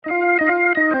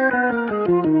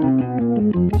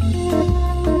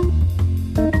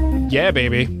Yeah,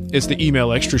 baby. It's the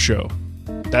Email Extra Show.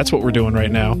 That's what we're doing right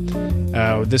now.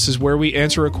 This is where we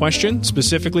answer a question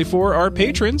specifically for our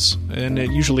patrons, and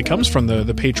it usually comes from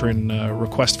the patron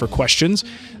request for questions.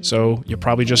 So you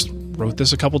probably just wrote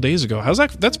this a couple days ago. How's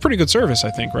that? That's pretty good service,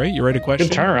 I think, right? You write a question?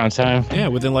 Good turnaround time. Yeah,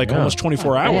 within almost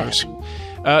 24 hours.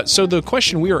 So the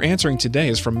question we are answering today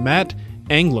is from Matt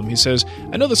Anglem. He says,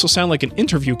 I know this will sound like an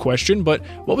interview question, but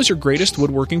what was your greatest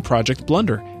woodworking project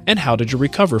blunder, and how did you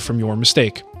recover from your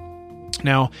mistake?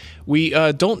 Now, we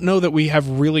don't know that we have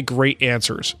really great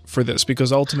answers for this,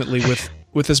 because ultimately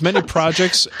with as many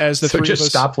projects as the three of us... So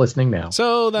just stop listening now.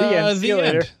 So the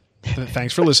end.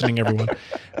 Thanks for listening, everyone.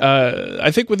 I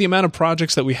think with the amount of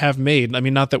projects that we have made, I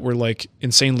mean, not that we're like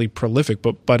insanely prolific,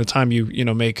 but by the time you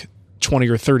make 20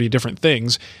 or 30 different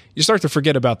things, you start to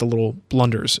forget about the little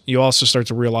blunders. You also start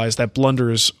to realize that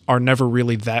blunders are never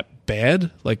really that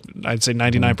bad. Like, I'd say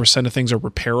 99% of things are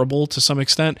repairable to some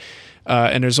extent.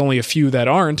 And there's only a few that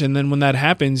aren't. And then when that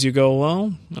happens, you go,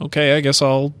 well, okay, I guess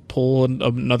I'll pull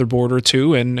another board or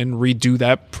two and redo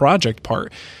that project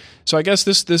part. So I guess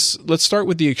this let's start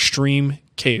with the extreme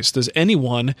case. Does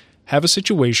anyone have a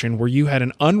situation where you had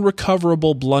an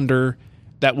unrecoverable blunder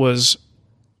that was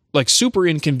like super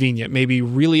inconvenient, maybe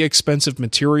really expensive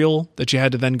material that you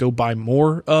had to then go buy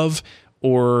more of,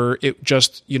 or it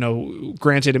just,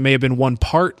 granted, it may have been one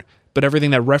part, but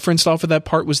everything that referenced off of that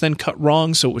part was then cut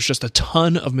wrong, so it was just a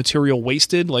ton of material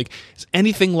wasted? Like, does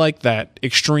anything like that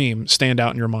extreme stand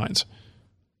out in your minds?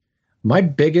 My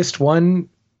biggest one,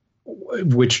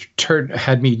 which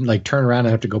had me like turn around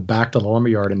and have to go back to the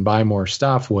lumberyard and buy more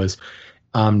stuff, was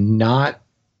not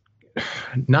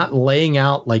laying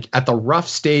out, like at the rough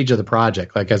stage of the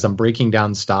project, like as I'm breaking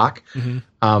down stock.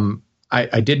 Mm-hmm.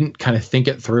 I didn't kind of think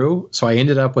it through. So I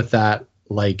ended up with that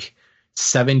like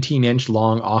 17-inch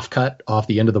long offcut off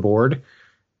the end of the board.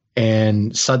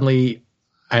 And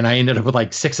I ended up with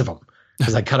like 6 of them,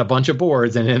 because I cut a bunch of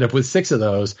boards and ended up with 6 of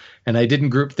those. And I didn't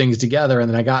group things together. And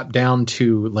then I got down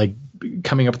to like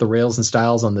coming up with the rails and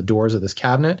stiles on the doors of this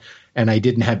cabinet, and I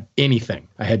didn't have anything.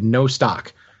 I had no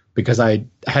stock, because I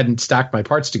hadn't stacked my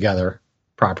parts together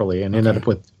properly, and ended up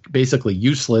with basically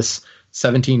useless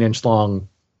 17-inch long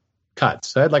cuts.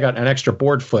 So I had like an extra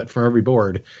board foot from every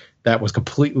board that was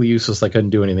completely useless. I couldn't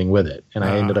do anything with it. And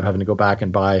I ended up having to go back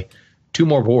and buy 2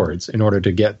 more boards in order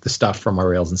to get the stuff from my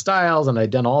rails and stiles. And I'd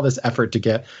done all this effort to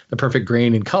get the perfect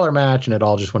grain and color match, and it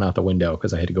all just went out the window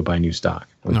because I had to go buy new stock.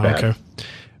 It was bad. Okay.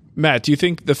 Matt, do you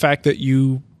think the fact that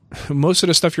most of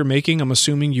the stuff you're making, I'm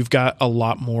assuming you've got a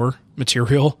lot more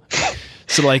material.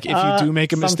 So like if you do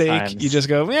make a mistake, you just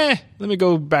go, let me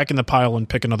go back in the pile and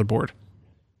pick another board.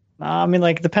 I mean,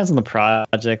 like, it depends on the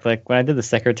project. Like when I did the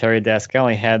secretary desk, I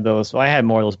only had those. Well, I had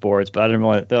more of those boards, but I didn't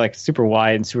want. They're like super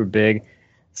wide and super big,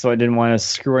 so I didn't want to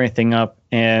screw anything up.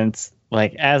 And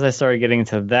like as I started getting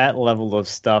to that level of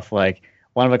stuff, like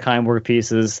one of a kind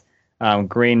workpieces,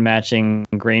 grain matching,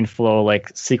 grain flow,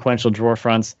 like sequential drawer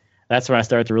fronts, that's when I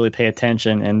started to really pay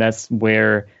attention, and that's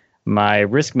where my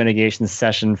risk mitigation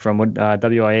session from what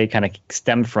WIA kind of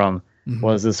stemmed from. Mm-hmm.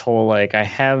 Was this whole like I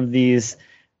have these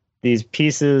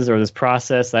pieces or this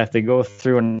process I have to go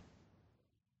through,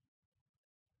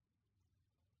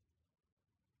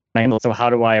 and so how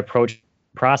do I approach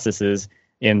processes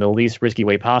in the least risky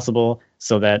way possible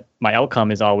so that my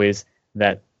outcome is always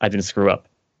that I didn't screw up.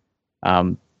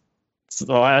 So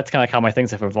that's kind of like how my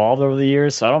things have evolved over the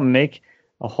years. So I don't make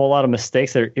a whole lot of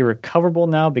mistakes that are irrecoverable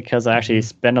now, because I actually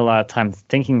spend a lot of time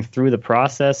thinking through the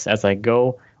process as I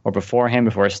go or beforehand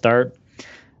before I start.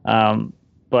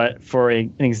 But for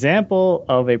an example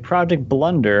of a project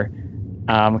blunder, it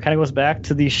kind of goes back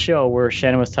to the show where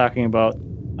Shannon was talking about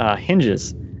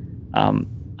hinges.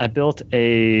 I built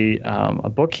a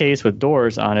bookcase with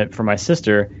doors on it for my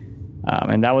sister,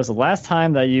 and that was the last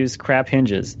time that I used crap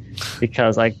hinges,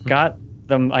 because I got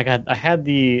them. I had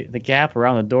the gap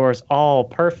around the doors all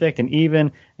perfect and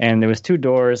even, and there was 2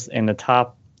 doors, and the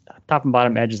top and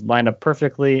bottom edges lined up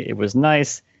perfectly. It was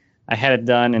nice. I had it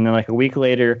done, and then like a week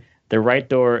later, the right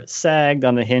door sagged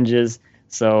on the hinges,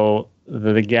 so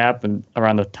the gap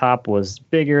around the top was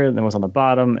bigger than was on the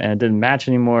bottom, and it didn't match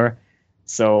anymore.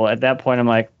 So at that point, I'm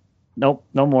like, nope,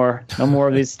 no more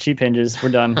of these cheap hinges. We're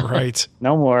done. Right.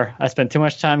 No more. I spent too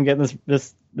much time getting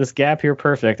this gap here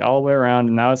perfect all the way around,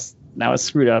 and now it's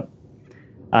screwed up.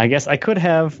 I guess I could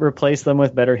have replaced them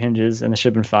with better hinges, and it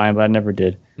should have been fine, but I never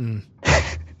did. Mm.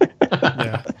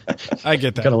 Yeah, I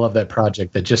get that. Gotta love that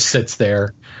project that just sits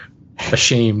there,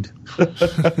 ashamed.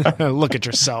 Look at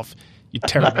yourself, you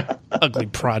terrible, ugly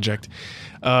project.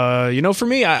 For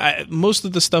me, most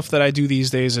of the stuff that I do these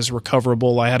days is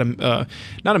recoverable. I had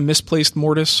not a misplaced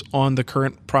mortise on the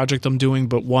current project I'm doing,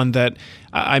 but one that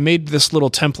I made this little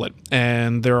template,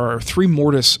 and there are 3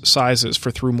 mortise sizes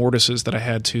for through mortises that I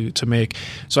had to make.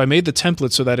 So I made the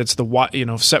template so that it's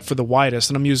set for the widest,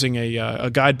 and I'm using a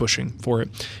guide bushing for it.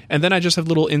 And then I just have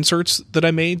little inserts that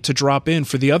I made to drop in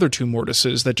for the other 2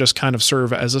 mortises that just kind of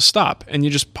serve as a stop, and you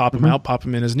just pop them out, pop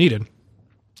them in as needed.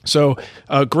 So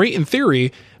great in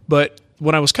theory, but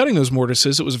when I was cutting those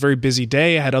mortises, it was a very busy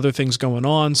day. I had other things going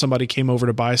on. Somebody came over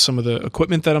to buy some of the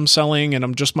equipment that I'm selling,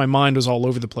 and my mind was all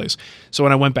over the place. So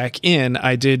when I went back in,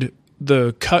 I did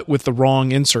the cut with the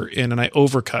wrong insert in, and I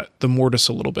overcut the mortise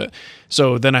a little bit.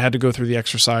 So then I had to go through the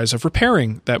exercise of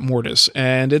repairing that mortise,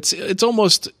 and it's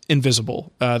almost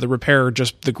invisible. The repair,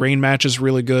 just the grain match is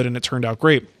really good, and it turned out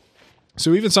great.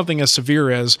 So even something as severe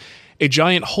as a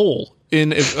giant hole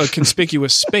in a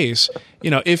conspicuous space,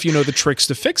 if you know the tricks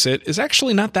to fix it, is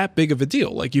actually not that big of a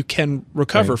deal. Like, you can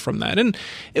recover from that. And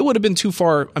it would have been too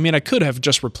far. I mean, I could have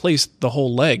just replaced the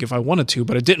whole leg if I wanted to,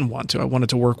 but I didn't want to. I wanted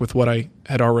to work with what I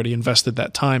had already invested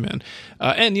that time in.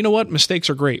 And you know what? Mistakes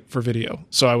are great for video.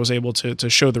 So I was able to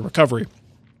show the recovery.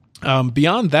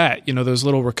 Beyond that, those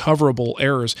little recoverable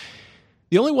errors,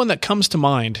 the only one that comes to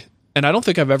mind, and I don't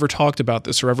think I've ever talked about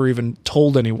this or ever even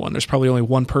told anyone. There's probably only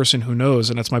one person who knows,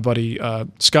 and that's my buddy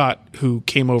Scott, who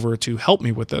came over to help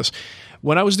me with this.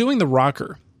 When I was doing the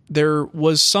rocker, there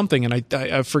was something, and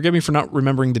I forgive me for not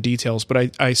remembering the details,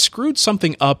 but I screwed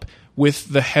something up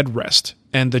with the headrest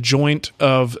and the joint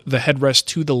of the headrest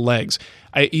to the legs.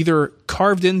 I either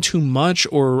carved in too much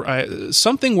or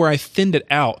something where I thinned it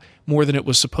out more than it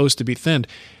was supposed to be thinned.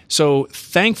 So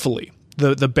thankfully,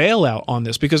 the bailout on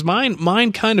this, because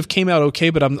mine kind of came out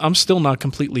okay, but I'm still not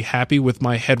completely happy with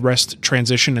my headrest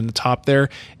transition in the top there.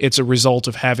 It's a result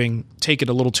of having taken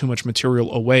a little too much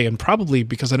material away, and probably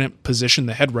because I didn't position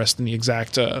the headrest in the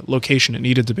exact location it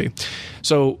needed to be.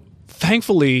 So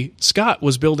thankfully, Scott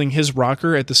was building his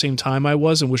rocker at the same time I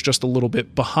was, and was just a little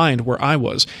bit behind where I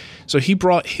was. So he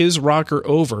brought his rocker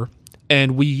over,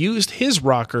 and we used his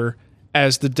rocker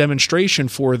as the demonstration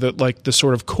for the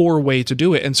sort of core way to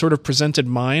do it, and sort of presented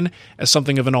mine as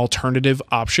something of an alternative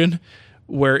option,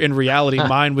 where in reality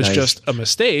mine was just a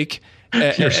mistake.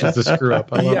 Yours was a screw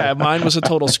up. Mine was a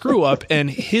total screw up, and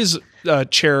his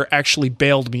chair actually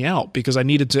bailed me out because I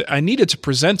needed to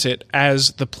present it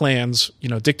as the plans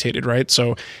dictated, right?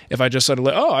 So if I just said,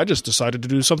 I just decided to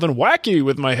do something wacky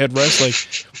with my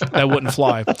headrest, that wouldn't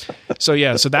fly. So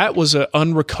that was an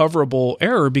unrecoverable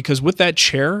error, because with that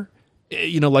chair,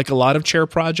 like a lot of chair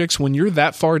projects, when you're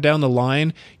that far down the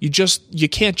line, you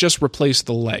can't just replace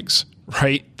the legs,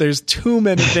 right? There's too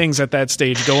many things at that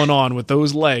stage going on with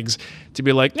those legs to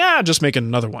be like, just make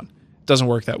another one. It doesn't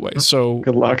work that way. So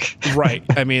good luck. Right.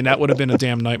 I mean, that would have been a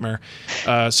damn nightmare.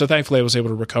 So thankfully I was able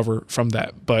to recover from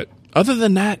that. But other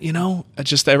than that,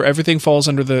 just everything falls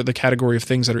under the category of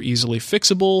things that are easily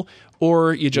fixable,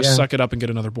 or you just suck it up and get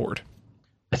another board.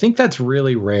 I think that's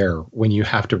really rare when you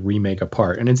have to remake a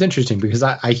part. And it's interesting because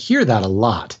I hear that a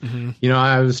lot. Mm-hmm.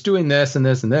 I was doing this and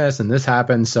this and this, and this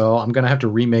happened, so I'm going to have to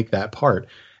remake that part.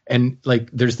 And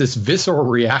there's this visceral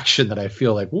reaction that I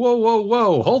feel like,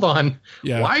 whoa, hold on.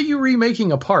 Yeah. Why are you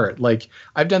remaking a part?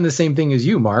 I've done the same thing as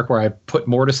you, Mark, where I put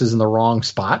mortises in the wrong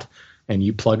spot and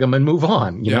you plug them and move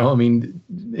on. You know, I mean,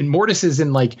 and mortises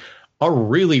in a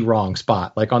really wrong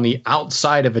spot, on the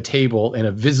outside of a table in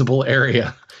a visible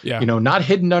area. Yeah. Not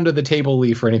hidden under the table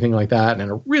leaf or anything like that, and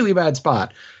in a really bad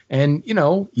spot. And,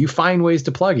 you find ways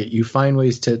to plug it. You find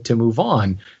ways to move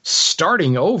on.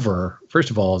 Starting over, first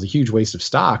of all, is a huge waste of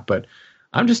stock, but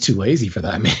I'm just too lazy for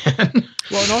that, man.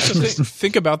 Well, and also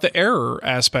think about the error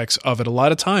aspects of it. A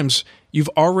lot of times you've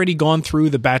already gone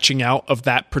through the batching out of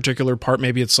that particular part.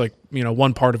 Maybe it's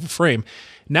one part of a frame.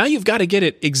 Now you've got to get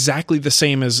it exactly the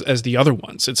same as the other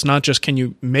ones. It's not just, can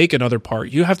you make another part?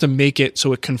 You have to make it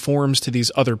so it conforms to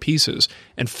these other pieces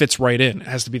and fits right in. It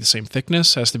has to be the same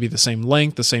thickness, has to be the same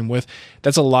length, the same width.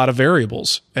 That's a lot of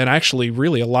variables, and actually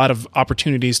really a lot of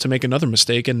opportunities to make another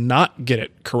mistake and not get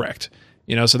it correct.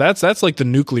 So that's like the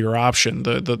nuclear option,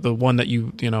 the one that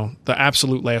the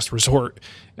absolute last resort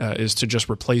is to just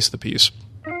replace the piece.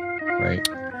 Right.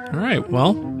 All right.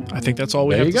 Well, I think that's all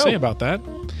we have to say about that.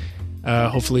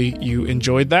 Hopefully you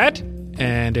enjoyed that,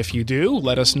 and if you do,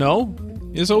 let us know.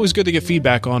 It's always good to get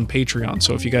feedback on Patreon,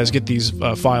 so if you guys get these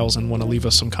files and want to leave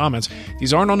us some comments,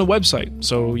 these aren't on the website,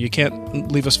 so you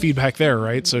can't leave us feedback there,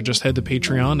 right? So just head to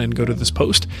Patreon and go to this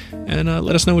post, and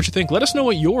let us know what you think. Let us know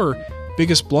what your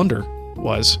biggest blunder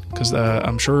was, because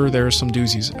I'm sure there's some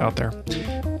doozies out there.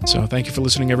 So thank you for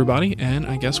listening, everybody, and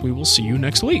I guess we will see you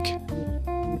next week.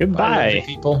 Goodbye,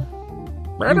 people.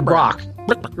 You rock.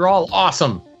 You're all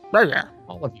awesome.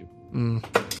 All of you.